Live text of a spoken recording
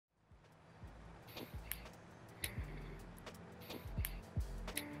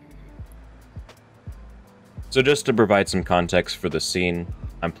So just to provide some context for the scene,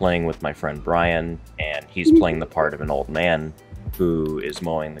 I'm playing with my friend Brian, and he's playing the part of an old man who is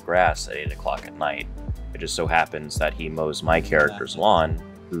mowing the grass at 8 o'clock at night. It just so happens that he mows my character's lawn,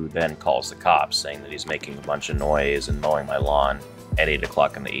 who then calls the cops saying that he's making a bunch of noise and mowing my lawn at 8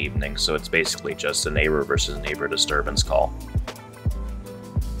 o'clock in the evening, so it's basically just a neighbor versus neighbor disturbance call.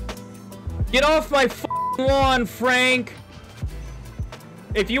 Get off my f***ing lawn, Frank!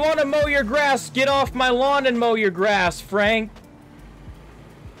 If you want to mow your grass, get off my lawn and mow your grass, Frank!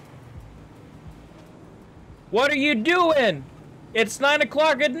 What are you doing? It's 9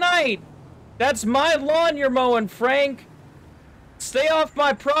 o'clock at night! That's my lawn you're mowing, Frank! Stay off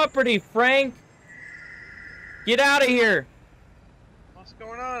my property, Frank! Get out of here! What's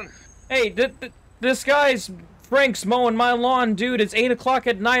going on? Hey, this guy's... Frank's mowing my lawn, dude. It's 8 o'clock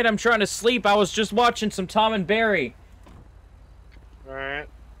at night. I'm trying to sleep. I was just watching some Tom and Barry. Alright.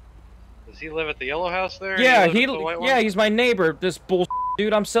 Does he live at the yellow house there? Yeah, he's my neighbor. This bull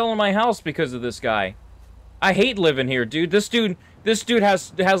dude. I'm selling my house because of this guy. I hate living here, dude. This dude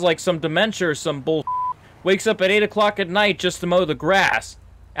has like some dementia or some bull. Wakes up at 8 o'clock at night just to mow the grass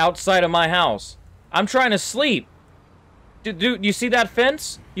outside of my house. I'm trying to sleep. Dude, you see that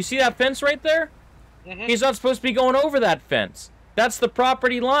fence? You see that fence right there? Mm-hmm. He's not supposed to be going over that fence. That's the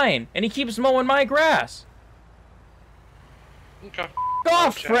property line, and he keeps mowing my grass. Okay. F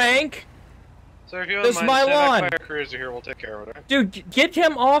off, Frank! Sir, if you This don't is mind, my stand lawn. back by our cruiser here, we'll take care of it. Dude, get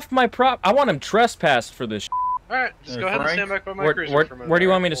him off my I want him trespassed for this. Alright, just go ahead and stand back by my cruiser for a minute. Where do you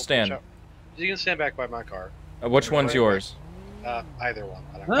want me to We'll stand? You can stand back by my car. Which one's yours? Either one.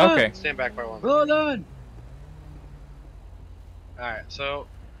 I don't know. Okay. Stand back by one. Hold on. Alright, so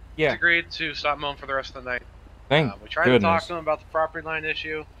Yeah. he's agreed to stop mowing for the rest of the night. Thank We tried to talk to him about the property line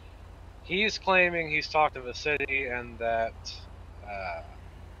issue. He's claiming he's talked to the city and that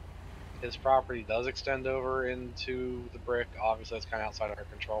his property does extend over into the brick. Obviously, it's kind of outside of our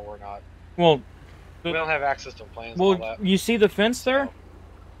control. We're not. Well, We don't have access to plans and well, all that. you see the fence there?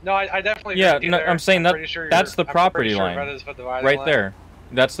 No, I definitely. Yeah, agree no, there. I'm saying pretty sure that's the I'm pretty property sure line. that is the dividing Right line. there.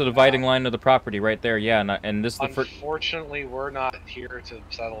 That's the dividing line of the property right there. Yeah, and this is the first. Unfortunately, we're not here to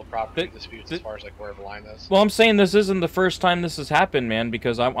settle property disputes as far as like where the line is. Well, I'm saying this isn't the first time this has happened, man,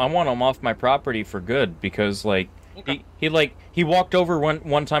 because I want him off my property for good. Because like Okay. he walked over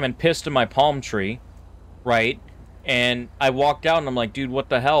one time and pissed in my palm tree, right? And I walked out and I'm like, dude, what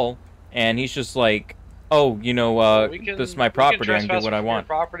the hell? And he's just like, oh, you know, this is my property. I can do what I want.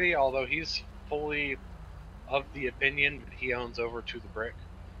 Property, although he's fully of the opinion that he owns over to the brick.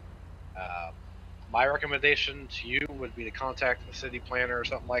 My recommendation to you would be to contact the city planner or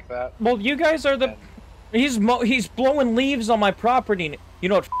something like that. Well, you guys are the. He's blowing leaves on my property. You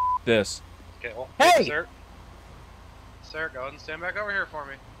know what? This. Okay, well, Hey! Sir, go ahead and stand back over here for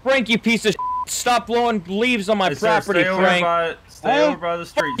me. Frank, you piece of stop blowing leaves on my Hey, property, sir, Frank. stay over by the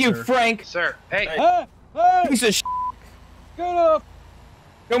street, You, sir. Frank. Sir, hey. Hey, hey, Piece of get up.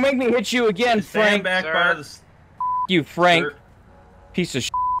 Don't make me hit you again, Stand Frank. back Sir. by the... You, Frank. Sir. Piece of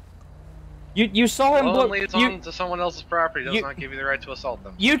You saw him Well, blow. only it's on to someone else's property does you- not give you the right to assault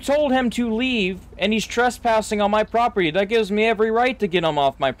them. You told him to leave, and he's trespassing on my property. That gives me every right to get him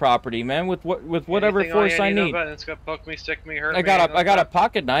off my property, man. With whatever Anything force I know need. about it, it's gonna poke me, stick me, hurt I me. got a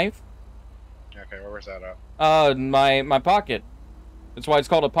pocket knife. Okay, where's that at? My pocket. That's why it's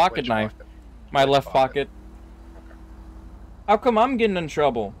called a pocket Which knife. pocket? My Which left pocket? pocket. How come I'm getting in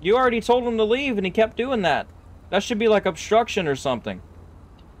trouble? You already told him to leave, and he kept doing that. That should be like obstruction or something.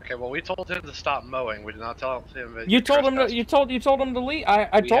 Okay, well, we told him to stop mowing. We did not tell him that You told him to. You told him to leave. I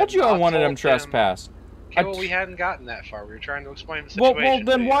We told had you I not wanted him told him- trespassed. Okay, well, we hadn't gotten that far. We were trying to explain the Well, situation.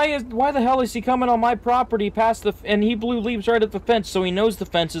 then to you. why the hell is he coming on my property past the and he blew leaves right at the fence, so he knows the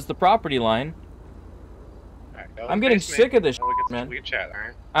fence is the property line. Alright, go I'm and getting face me, sick of this and we can, man. We can chat,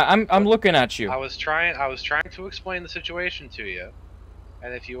 alright? I'm looking at you. I was trying to explain the situation to you,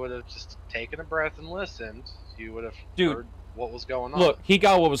 and if you would have just taken a breath and listened, you would have Dude, heard what was going on. Look, he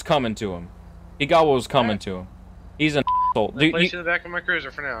got what was coming to him. He got what was coming to him. He's an asshole. I'll Dude, place you in the back of my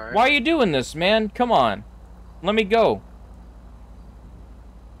cruiser for now, alright? why are you doing this, man? Come on. Let me go.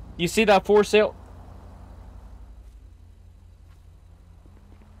 You see that for sale?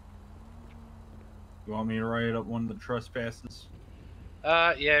 You want me to write up one of the trespasses?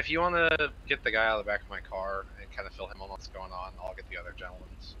 Yeah, if you want to get the guy out of the back of my car and kind of fill him on what's going on, I'll get the other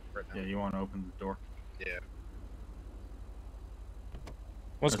gentleman's written Yeah, down. you want to open the door? Yeah.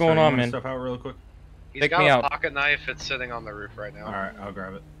 What's Sir, going you on, wanna man? Step out real quick. He's Take got me a out. pocket knife. It's sitting on the roof right now. All right, I'll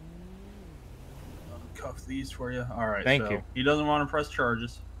grab it. Cuff these for you. All right. Thank so you. He doesn't want to press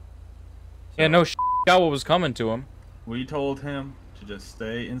charges. Yeah, no got what was coming to him. We told him to just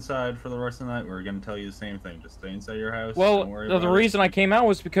stay inside for the rest of the night, we're gonna tell you the same thing. Just stay inside your house. Well, don't worry the about reason I came out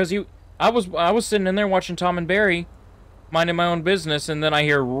was because I was sitting in there watching Tom and Barry, minding my own business, and then I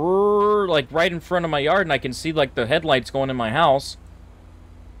hear roar, like right in front of my yard, and I can see like the headlights going in my house.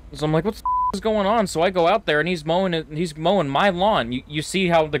 So I'm like, what the is going on? So I go out there, and he's mowing it. He's mowing my lawn. You see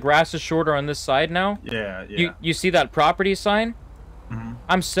how the grass is shorter on this side now? Yeah, yeah. You see that property sign? Mm-hmm.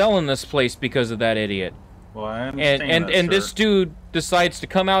 I'm selling this place because of that idiot. Well, I understand And that, this sir. dude decides to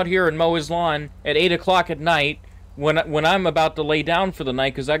come out here and mow his lawn at 8 o'clock at night when I'm about to lay down for the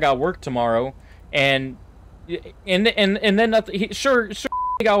night because I got work tomorrow, and then nothing. Sure,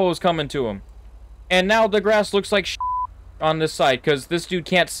 he got what was coming to him, and now the grass looks like on this side because this dude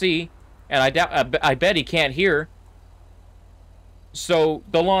can't see, and I bet he can't hear. So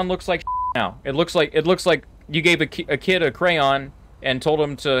the lawn looks like now. It looks like you gave a kid a crayon and told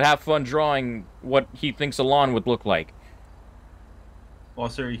him to have fun drawing what he thinks a lawn would look like. Well,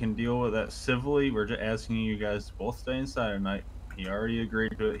 sir, you can deal with that civilly. We're just asking you guys to both stay inside tonight. He already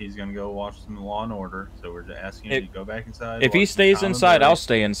agreed to it. He's going to go watch some Law and Order, so we're just asking you to go back inside. If he stays inside, I'll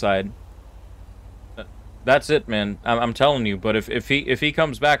stay inside. That's it, man. I'm telling you. But if he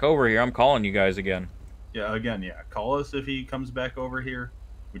comes back over here, I'm calling you guys again. Yeah, again, yeah. Call us if he comes back over here.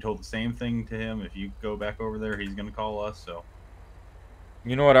 We told the same thing to him. If you go back over there, he's going to call us, so...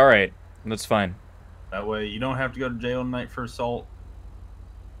 You know what? All right. That's fine. That way, you don't have to go to jail tonight for assault.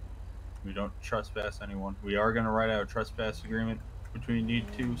 We don't trespass anyone. We are going to write out a trespass agreement between you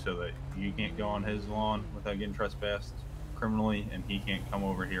two so that you can't go on his lawn without getting trespassed criminally, and he can't come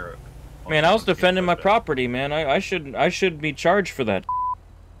over here. Man, I was defending my property, man. I should be charged for that.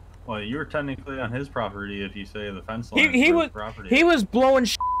 Well, you were technically on his property if you say the fence line. He was blowing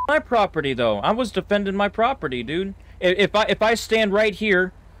my property though. I was defending my property, dude. If I stand right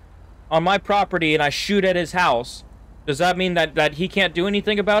here on my property and I shoot at his house, does that mean that he can't do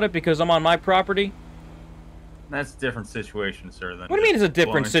anything about it because I'm on my property? That's a different situation, sir. Than what do you mean it's a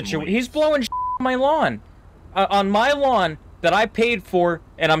different situation? He's blowing on my lawn. On my lawn that I paid for,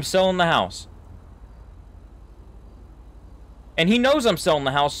 and I'm selling the house. And he knows I'm selling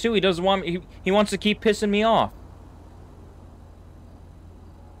the house too. He doesn't want me. He wants to keep pissing me off.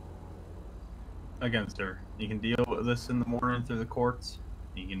 Again, sir, you can deal with this in the morning through the courts.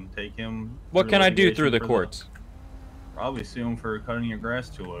 You can take him. What can I do through the courts? Probably sue him for cutting your grass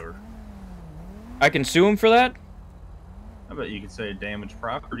too low. I can sue him for that? I bet you could say damaged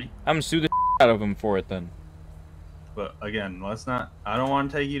property. I'm gonna sue the out of him for it then. But again, let's not. I don't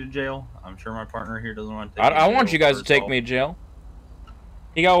want to take you to jail. I'm sure my partner here doesn't want to take you to I jail want you guys to for take assault. me to jail.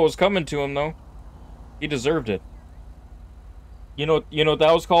 He got what was coming to him though. He deserved it. You know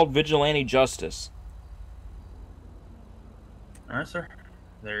that was called vigilante justice. All right, sir.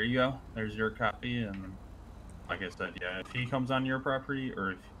 There you go. There's your copy, and like I said, yeah, if he comes on your property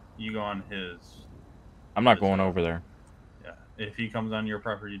or if you go on his, I'm not going over there. Yeah, if he comes on your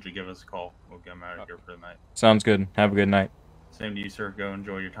property, just give us a call. We'll get him out of here for the night. Sounds good. Have a good night. Same to you, sir. Go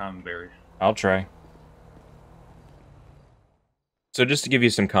enjoy your time in Barry. I'll try. So just to give you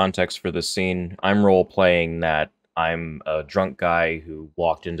some context for this scene, I'm role-playing that I'm a drunk guy who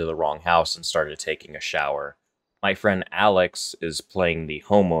walked into the wrong house and started taking a shower. My friend Alex is playing the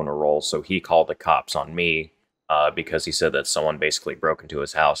homeowner role, so he called the cops on me because he said that someone basically broke into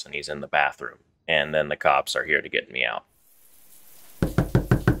his house and he's in the bathroom. And then the cops are here to get me out.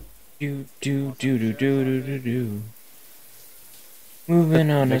 Moving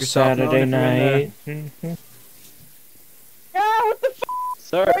on a Saturday night. Yeah, what the f***?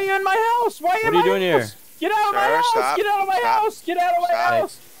 Sir, Why are you in my house? Why are you doing here? Get out of my house! Stop. Get out of my Stop. house! Get out of my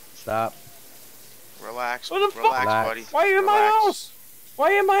house! Stop. Relax. What the fuck? Relax, Relax. buddy. Why are you in my Relax. house? Why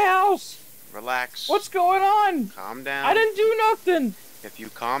are you in my house? Relax. What's going on? Calm down. I didn't do nothing. If you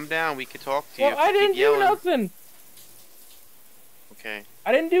calm down, we can talk to you. Well, I If you didn't keep do yelling. nothing. Okay.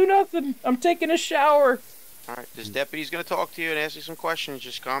 I didn't do nothing. I'm taking a shower. All right. This deputy's gonna talk to you and ask you some questions.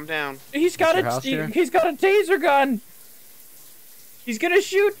 Just calm down. He's got your house here? he's got a taser gun. He's gonna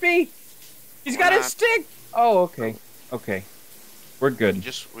shoot me. He's got a not. stick. Oh, okay. Okay. We're good.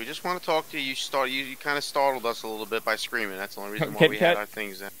 We just want to talk to you. You kind of startled us a little bit by screaming. That's the only reason why Can- we can- had our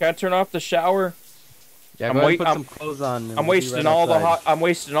things in. Can I turn off the shower? Yeah, I'm go ahead wait- and put I'm- some clothes on. and I'm we'll be wasting right all the outside. I'm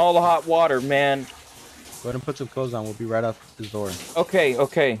wasting all the hot water, man. Go ahead and put some clothes on. We'll be right out the door.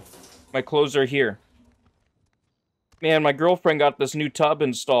 Okay. My clothes are here. Man, my girlfriend got this new tub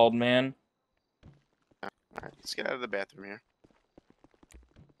installed, man. All right. Let's get out of the bathroom here.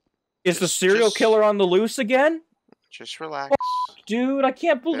 Is the serial just- killer on the loose again? Just relax. Dude, I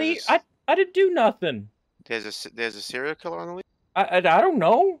can't believe There's- I didn't do nothing. There's a serial killer on the lead. I don't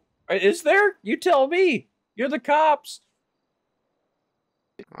know. Is there? You tell me. You're the cops.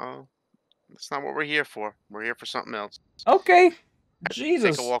 Oh, that's not what we're here for. We're here for something else. Okay. Take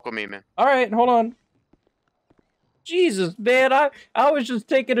Jesus. a walk with me, man. All right, hold on. Jesus, man, I was just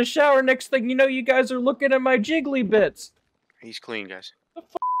taking a shower. Next thing you know, you guys are looking at my jiggly bits. He's clean, guys. What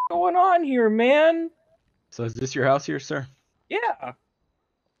the f going on here, man? So is this your house here, sir? Yeah.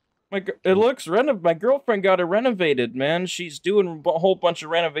 It looks my girlfriend got it renovated, man. She's doing a whole bunch of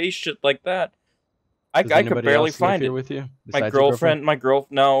renovation like that. I could anybody barely else live find here it. with you? My besides your girlfriend,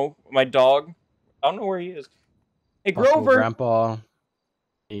 no, my dog. I don't know where he is. Hey, Possible Grover. grandpa,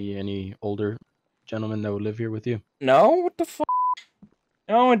 any older gentleman that would live here with you? No, what the f?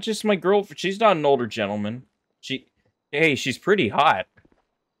 No, it's just my girlfriend. She's not an older gentleman. Hey, she's pretty hot.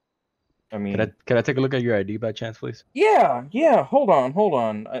 I mean, Can I take a look at your ID by chance, please? yeah. Hold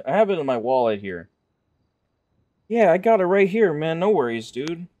on. I have it in my wallet here. Yeah, I got it right here, man. No worries,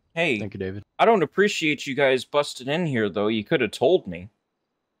 dude. Hey, Thank you, David. I don't appreciate you guys busting in here, though. You could have told me.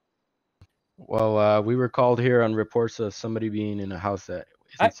 Well, we were called here on reports of somebody being in a house that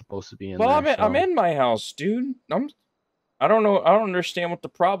isn't supposed to be in there. I'm in my house, dude. I don't know. I don't understand what the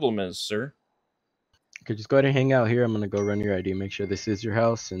problem is, sir. Okay, just go ahead and hang out here. I'm gonna go run your ID, make sure this is your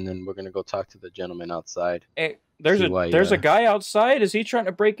house, and then we're gonna go talk to the gentleman outside. Hey, there's See a guy outside. Is he trying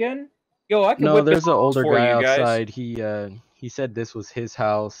to break in? Yo, I can No, whip there's this an older for guy you guys. outside. He said this was his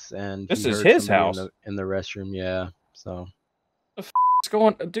house, and This he is heard his somebody house? in the restroom. Yeah, so What's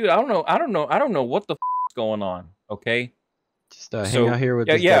going, dude? I don't know what the is going on. Okay, just hang So, out here with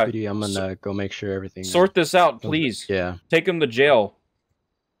yeah, this yeah. deputy. I'm gonna go make sure everything. sort this out, goes- please. Yeah. Take him to jail.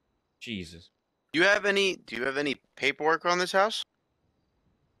 Jesus. Do you have any paperwork on this house?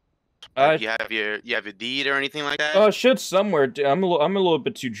 I You have your deed or anything like that? should somewhere. I'm a little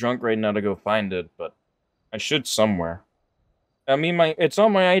bit too drunk right now to go find it, but I should somewhere. I mean, it's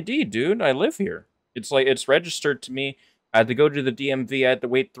on my ID, dude. I live here. It's registered to me. I had to go to the DMV. I had to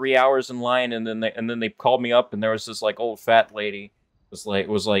wait 3 hours in line, and then they called me up, and there was this like old fat lady. Was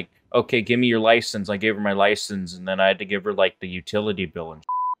like, okay, give me your license. I gave her my license, and then I had to give her like the utility bill and.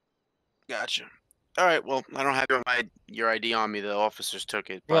 Gotcha. All right. Well, I don't have your ID on me. The officers took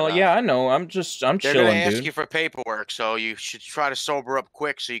it. But, Well, yeah, I know. I'm they're chilling, gonna ask dude. you for paperwork, so you should try to sober up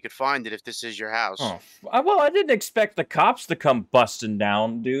quick so you could find it if this is your house. Oh, well, I didn't expect the cops to come busting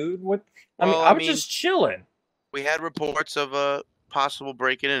down, dude. What? Well, I was just chilling. We had reports of a possible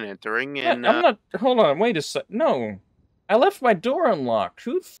break-in and entering, and I'm not. Hold on. Wait a sec. No, I left my door unlocked.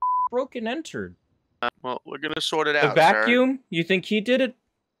 Who broke and entered? well, we're gonna sort it The out. vacuum? You think he did it?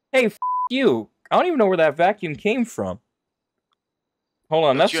 Hey, you. I don't even know where that vacuum came from. Hold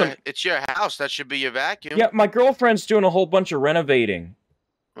on. Sir. It's your house. That should be your vacuum. Yeah, my girlfriend's doing a whole bunch of renovating.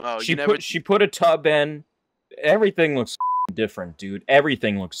 Oh, She put a tub in. Everything looks different, dude.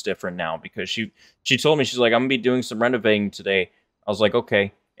 Everything looks different now because she told me, she's like, I'm gonna be doing some renovating today. I was like,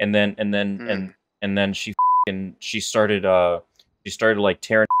 okay. And then she started like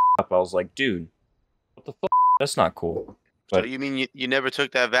tearing up. I was like, dude, what the fuck? That's not cool. So But you mean you never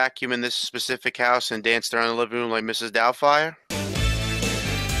took that vacuum in this specific house and danced around the living room like Mrs. Doubtfire?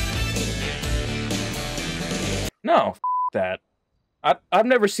 no, that. I've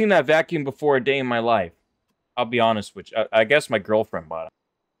never seen that vacuum before a day in my life. I'll be honest with you. I guess my girlfriend bought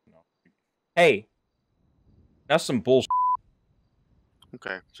it. Hey, that's some bullshit.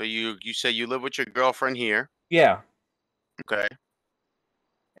 Okay. So you said you live with your girlfriend here. Yeah. Okay.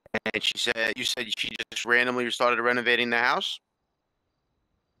 And you said she just randomly started renovating the house?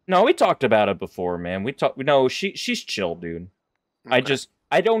 No, we talked about it before, man. No, she's chill, dude. Okay.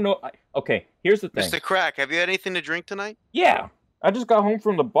 I don't know. Okay, here's the thing. Mr. Crack, have you had anything to drink tonight? Yeah, I just got home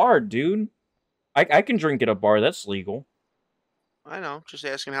from the bar, dude. I can drink at a bar. That's legal. I know. Just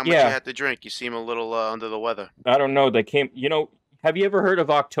asking how much Yeah. you had to drink. You seem a little under the weather. I don't know. They came. Have you ever heard of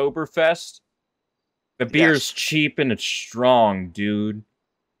Oktoberfest? The beer's Yes. cheap and it's strong, dude.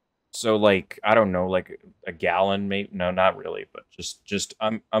 So like, I don't know, like a gallon, maybe. No, not really, but just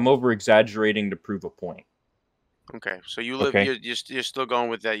I'm over exaggerating to prove a point. Okay. So you live. Okay. You're still going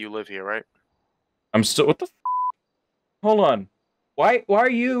with that. You live here, right? I'm still. What the? Hold on. Why are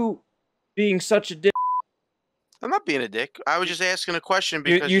you being such a dick? I'm not being a dick. I was just asking a question You-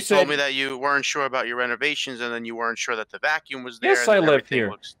 because you you told said- me that you weren't sure about your renovations, and then you weren't sure that the vacuum was there. Yes, and I live everything here.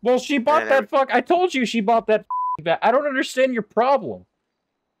 looks- Well, she bought and that fuck. I told you she bought that. I don't understand your problem.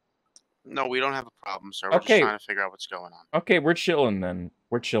 No, we don't have a problem, sir. We're just Okay. trying to figure out what's going on. Okay, we're chilling then.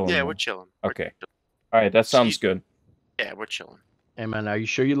 We're chilling. Yeah, then. we're chilling. We're Okay. chill- All right, that sounds See- good. Yeah, we're chilling. Hey man, are you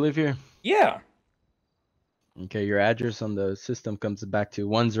sure you live here? Yeah. Okay, your address on the system comes back to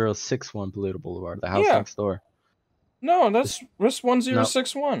 1061 Polito Boulevard, the house Yeah. next door. No, that's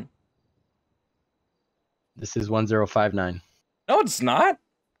 1061. This is 1059. No, it's not.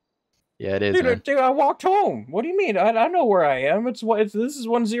 Yeah, it is, man. Dude, I walked home. What do you mean? I know where I am. This is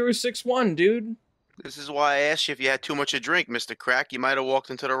 1061, dude. This is why I asked you if you had too much to drink, Mr. Crack. You might have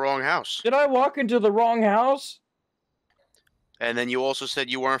walked into the wrong house. Did I walk into the wrong house? And then you also said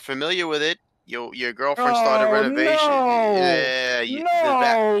you weren't familiar with it. Your girlfriend started renovation. No.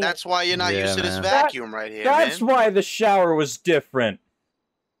 Yeah, that's why you're not used to this vacuum right here, That's man. why the shower was different.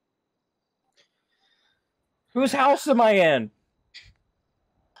 Whose house am I in?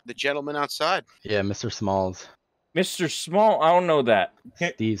 The gentleman outside. Yeah, Mr. Smalls. Mr. Small? I don't know that.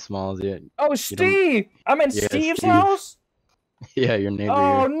 Steve Smalls, yeah. Oh, Steve! I'm in Yeah, Steve's Steve. house? Yeah, your neighbor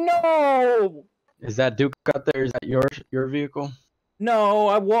Oh, here. no! Is that Duke out there? Is that your vehicle? No,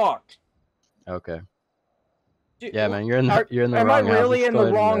 I walked. Okay. Dude, Yeah, man, you're in the wrong house. Am I really Let's in go the ahead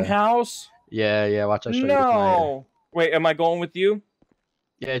and, wrong house? Yeah, watch I show you this later. No! Wait, am I going with you?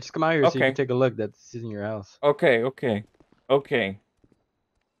 Yeah, just come out here so you Okay. can take a look. That's in your house. Okay.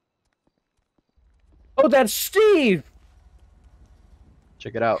 Oh, that's Steve!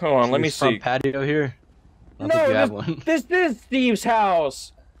 Check it out. Hold on, See let me this front see. patio here? I don't think you have one. This is Steve's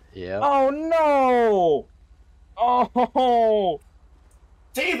house! Yeah. Oh, no! Oh!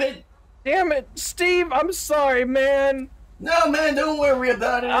 David! Damn it, Steve! I'm sorry, man! No, man, don't worry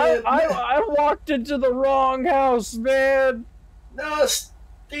about it. I walked into the wrong house, man! No,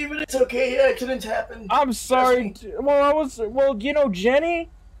 Steven, it's okay. Accidents happen. I'm sorry. Well, you know Jenny?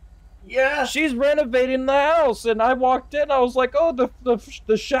 Yeah. She's renovating the house, and I walked in. I was like, oh,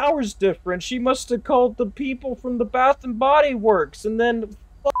 the shower's different. She must have called the people from the Bath and Body Works, and then,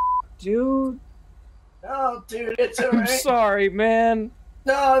 dude. No, dude, it's I'm alright. sorry, man.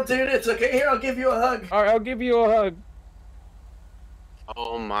 No, dude, it's okay. Here, I'll give you a hug. All right, I'll give you a hug.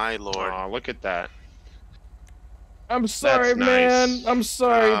 Oh my lord! Oh, look at that. I'm sorry, That's man. nice. I'm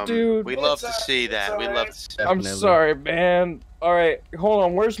sorry, dude. We love to It's see that. We love alright. to see. I'm Definitely. sorry, man. All right, hold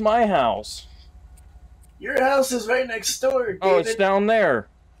on. Where's my house? Your house is right next door, David. Oh, it's down there.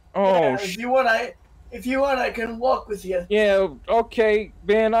 Oh, Yeah, if you want, I can walk with you. yeah. Okay,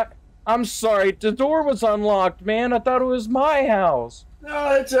 man. I'm sorry. The door was unlocked, man. I thought it was my house.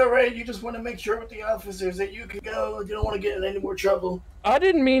 No, it's alright. You just want to make sure with the officers that you can go. You don't want to get in any more trouble. I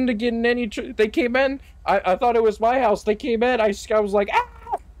didn't mean to get in any. They came in. I thought it was my house. They came in. I was like,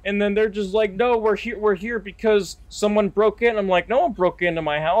 ah! And then they're just like, no, we're here because someone broke in. I'm like, no one broke into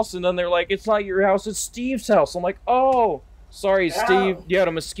my house. And then they're like, it's not your house. It's Steve's house. I'm like, oh, sorry, Ow. Steve. You had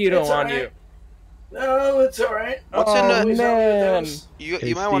a mosquito It's on alright. you. No, it's alright. What's in Oh, the- Always help with man. those. You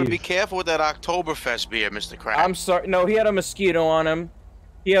Hey, might want to be Steve. careful with that Oktoberfest beer, Mr. Crack. I'm sorry. No, he had a mosquito on him.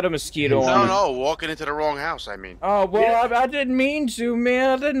 He had a mosquito on him. No, walking into the wrong house. I mean. Oh, well, Yeah. I didn't mean to, man.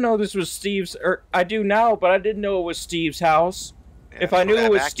 I didn't know this was Steve's. Or I do now, but I didn't know it was Steve's house. Yeah, If I that's knew where it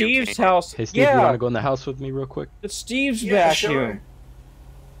that was vacuum came Steve's from. house, Hey, Steve, you yeah, want to go in the house with me real quick? it's Steve's Yeah, vacuum. sure.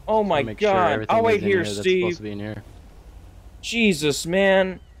 Oh my Make sure god! everything I'll is wait in here, That's supposed Steve. to be in here. Jesus,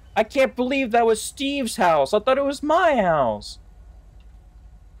 man. I can't believe that was Steve's house. I thought it was my house.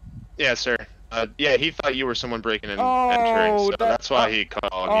 Yeah, sir. Yeah, he thought you were someone breaking and Oh, entering, so that- that's why he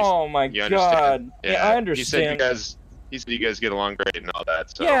called. Oh my you god. understand. Yeah, I understand. He said you guys get along great and all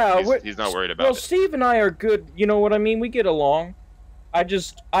that, so Yeah, he's not worried about Well, it. Steve and I are good. You know what I mean? We get along.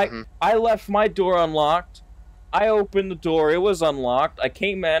 Mhm. I left my door unlocked. I opened the door. It was unlocked. I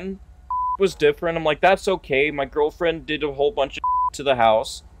came in. It was different. I'm like, that's okay. My girlfriend did a whole bunch of to the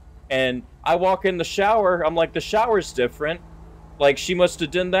house. And I walk in the shower. I'm like, the shower's different. Like, she must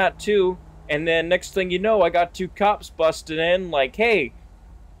have done that too. And then next thing you know, I got 2 cops busted in. Like, hey,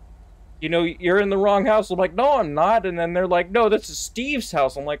 you know, you're in the wrong house. I'm like, no, I'm not. And then they're like, no, this is Steve's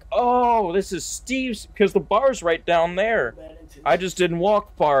house. I'm like, oh, this is Steve's, because the bar's right down there. I just didn't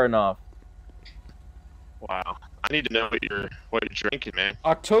walk far enough. Wow. I need to know what you're drinking, man.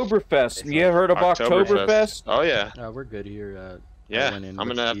 Oktoberfest. You ever heard of Oktoberfest? Oh yeah. We're good here. Yeah, I'm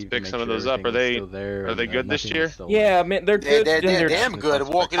gonna have to pick some of those up. Are they good this year? Yeah, man, they're good. They're and they're- damn good.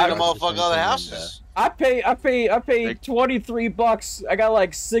 Walking into motherfucking other houses. I pay $23. I got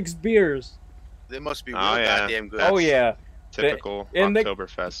like 6 beers. They must be Oh, real yeah. goddamn good. Oh yeah, Typical and they-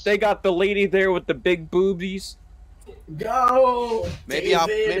 Oktoberfest. they got the lady there with the big boobies. Go. Maybe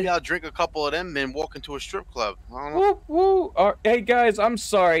I'll drink a couple of them and walk into a strip club. I don't know. Woo woo. Hey guys, I'm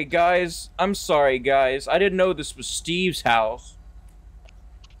sorry guys. I didn't know this was Steve's house.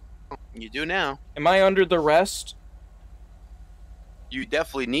 You do now. Am I under the rest? You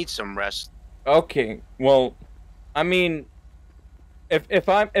definitely need some rest. Okay. Well, I mean, if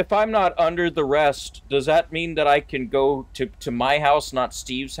I'm not under the rest, does that mean that I can go to my house, not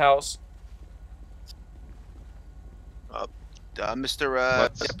Steve's house? Mr.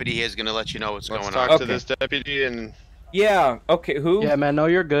 Let's- Deputy here is gonna let you know what's Let's going talk on. to Okay. this deputy and Yeah. Okay. Who? Yeah, man. No,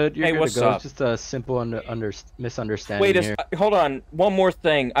 you're good. You're Hey, good what's to go. up? It's just a simple misunderstanding Wait. here. Hold on. One more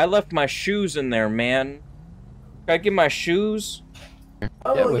thing. I left my shoes in there, man. Can I get my shoes?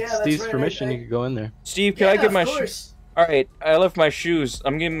 Oh, Yeah, with that's Steve's right, permission, you could go in there. Steve, can I get my shoes? shoes? All right. I left my shoes.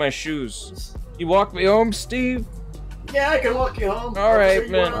 I'm getting my shoes. You walk me home, Steve? Yeah, I can walk you home. All right,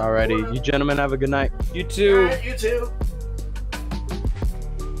 man. Alrighty, you gentlemen have a good night. You too. All right, you too.